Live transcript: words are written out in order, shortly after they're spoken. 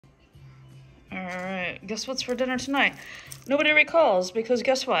right, guess what's for dinner tonight? Nobody recalls, because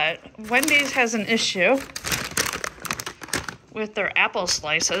guess what? Wendy's has an issue with their apple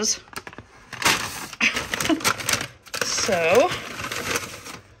slices. So,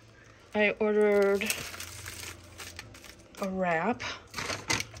 I ordered a wrap.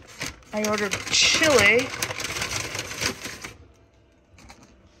 I ordered chili.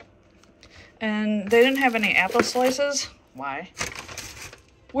 And they didn't have any apple slices. Why?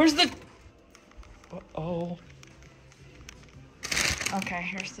 Where's the... Oh. Okay,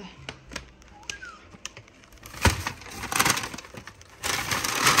 here's the...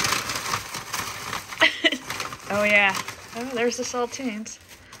 Oh yeah. Oh, there's the saltines.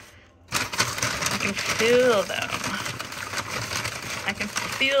 I can feel them. I can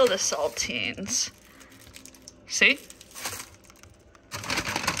feel the saltines. See?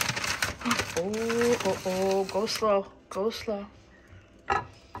 Oh, go slow, go slow.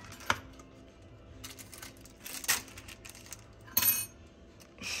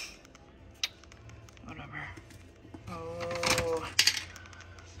 Whatever. Oh.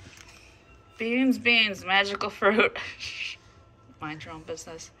 Beans, magical fruit. Mind your own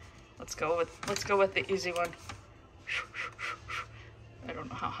business. Let's go with the easy one. I don't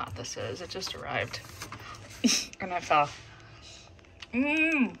know how hot this is. It just arrived. And I fell.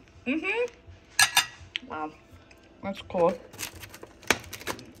 Wow. That's cool.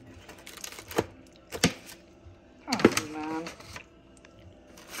 Oh man.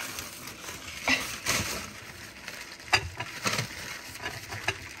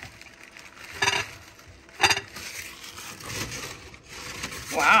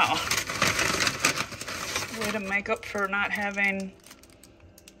 Wow. Way to make up for not having...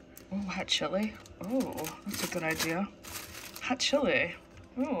 Oh, hot chili. Oh, that's a good idea. Hot chili.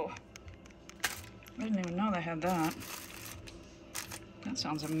 Oh. I didn't even know they had that. That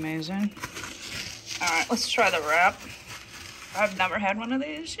sounds amazing. All right, let's try the wrap. I've never had one of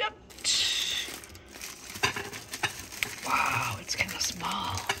these. Yep. Wow, it's kind of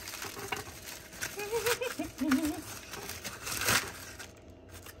small.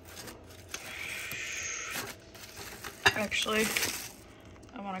 Actually,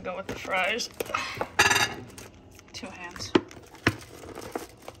 I want to go with the fries. 2 hands.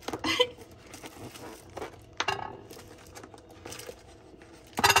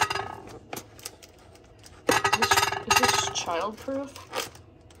 Is this child-proof?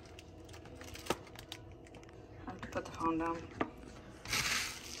 I have to put the phone down.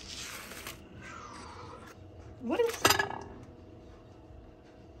 What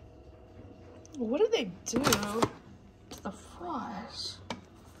do they do to the fries?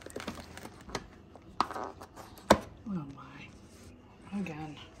 Oh my.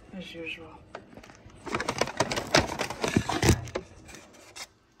 Again, as usual.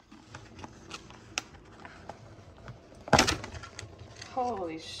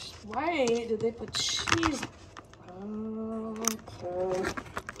 Holy why did they put cheese? Okay.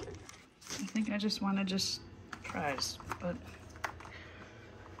 I think I just wanted fries, but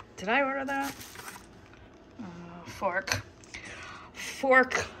did I order that? Fork.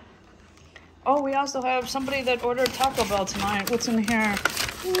 Oh, we also have somebody that ordered Taco Bell tonight. What's in here?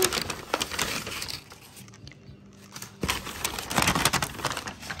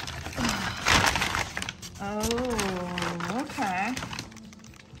 Oh, okay.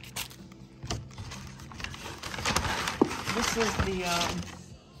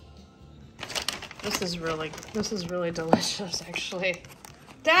 This is really delicious, actually.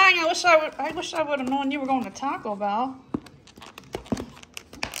 Dang, I wish I would have known you were going to Taco Bell.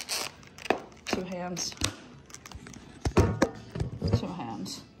 2 hands. 2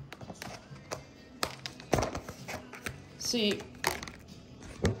 hands. See,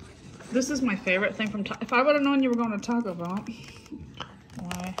 this is my favorite thing from if I would have known you were going to Taco Bell.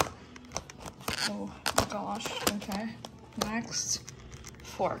 Why? Oh gosh. Okay. Next,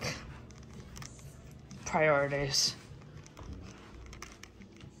 fork. Priorities.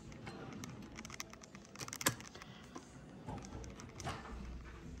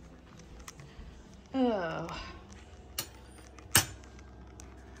 Oh.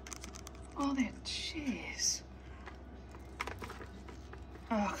 All that cheese.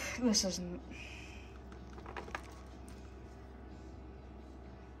 Oh, this isn't...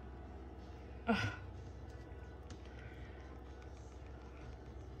 Ugh.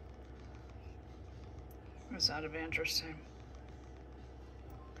 This ought to be interesting.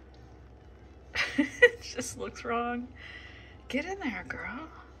 It just looks wrong. Get in there, girl.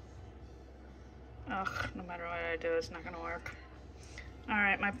 Ugh, no matter what I do, it's not gonna work.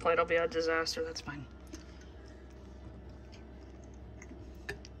 Alright, my plate will be a disaster, that's fine.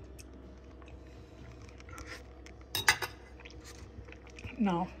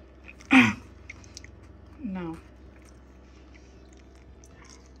 No. No.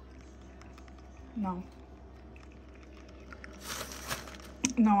 No.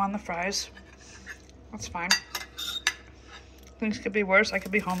 No on the fries. That's fine. Things could be worse. I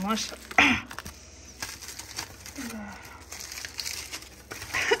could be homeless.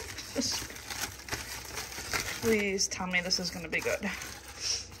 Please tell me this is going to be good.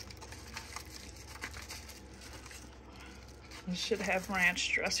 It should have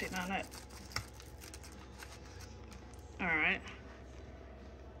ranch dressing on it. All right.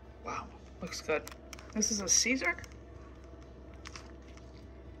 Wow, looks good. This is a Caesar?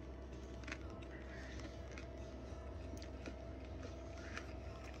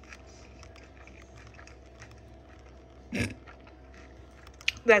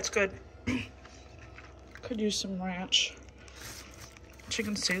 That's good. Could use some ranch.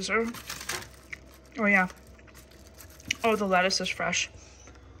 Chicken Caesar. Oh yeah. Oh, the lettuce is fresh.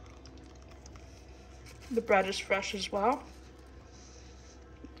 The bread is fresh as well.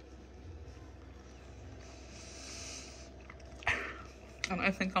 And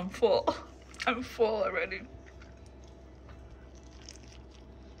I think I'm full. I'm full already.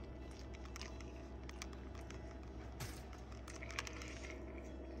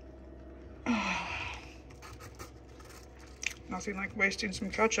 Nothing like wasting some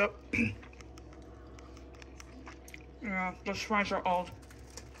ketchup. Yeah, those fries are old.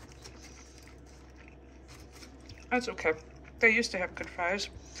 That's okay. They used to have good fries.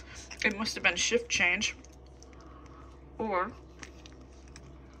 It must have been shift change. Or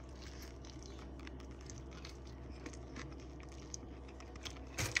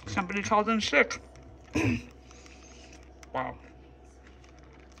somebody called in sick. Wow.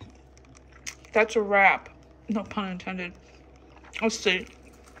 That's a wrap. No pun intended. Let's see.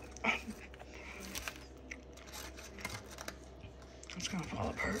 It's gonna fall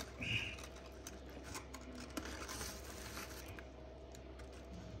apart.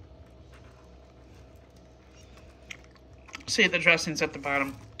 See, the dressing's at the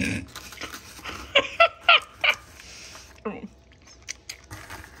bottom.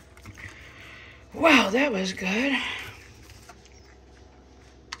 Wow, that was good.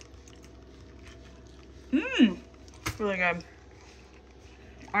 Mmm, really good.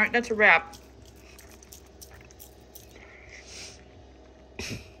 All right, that's a wrap.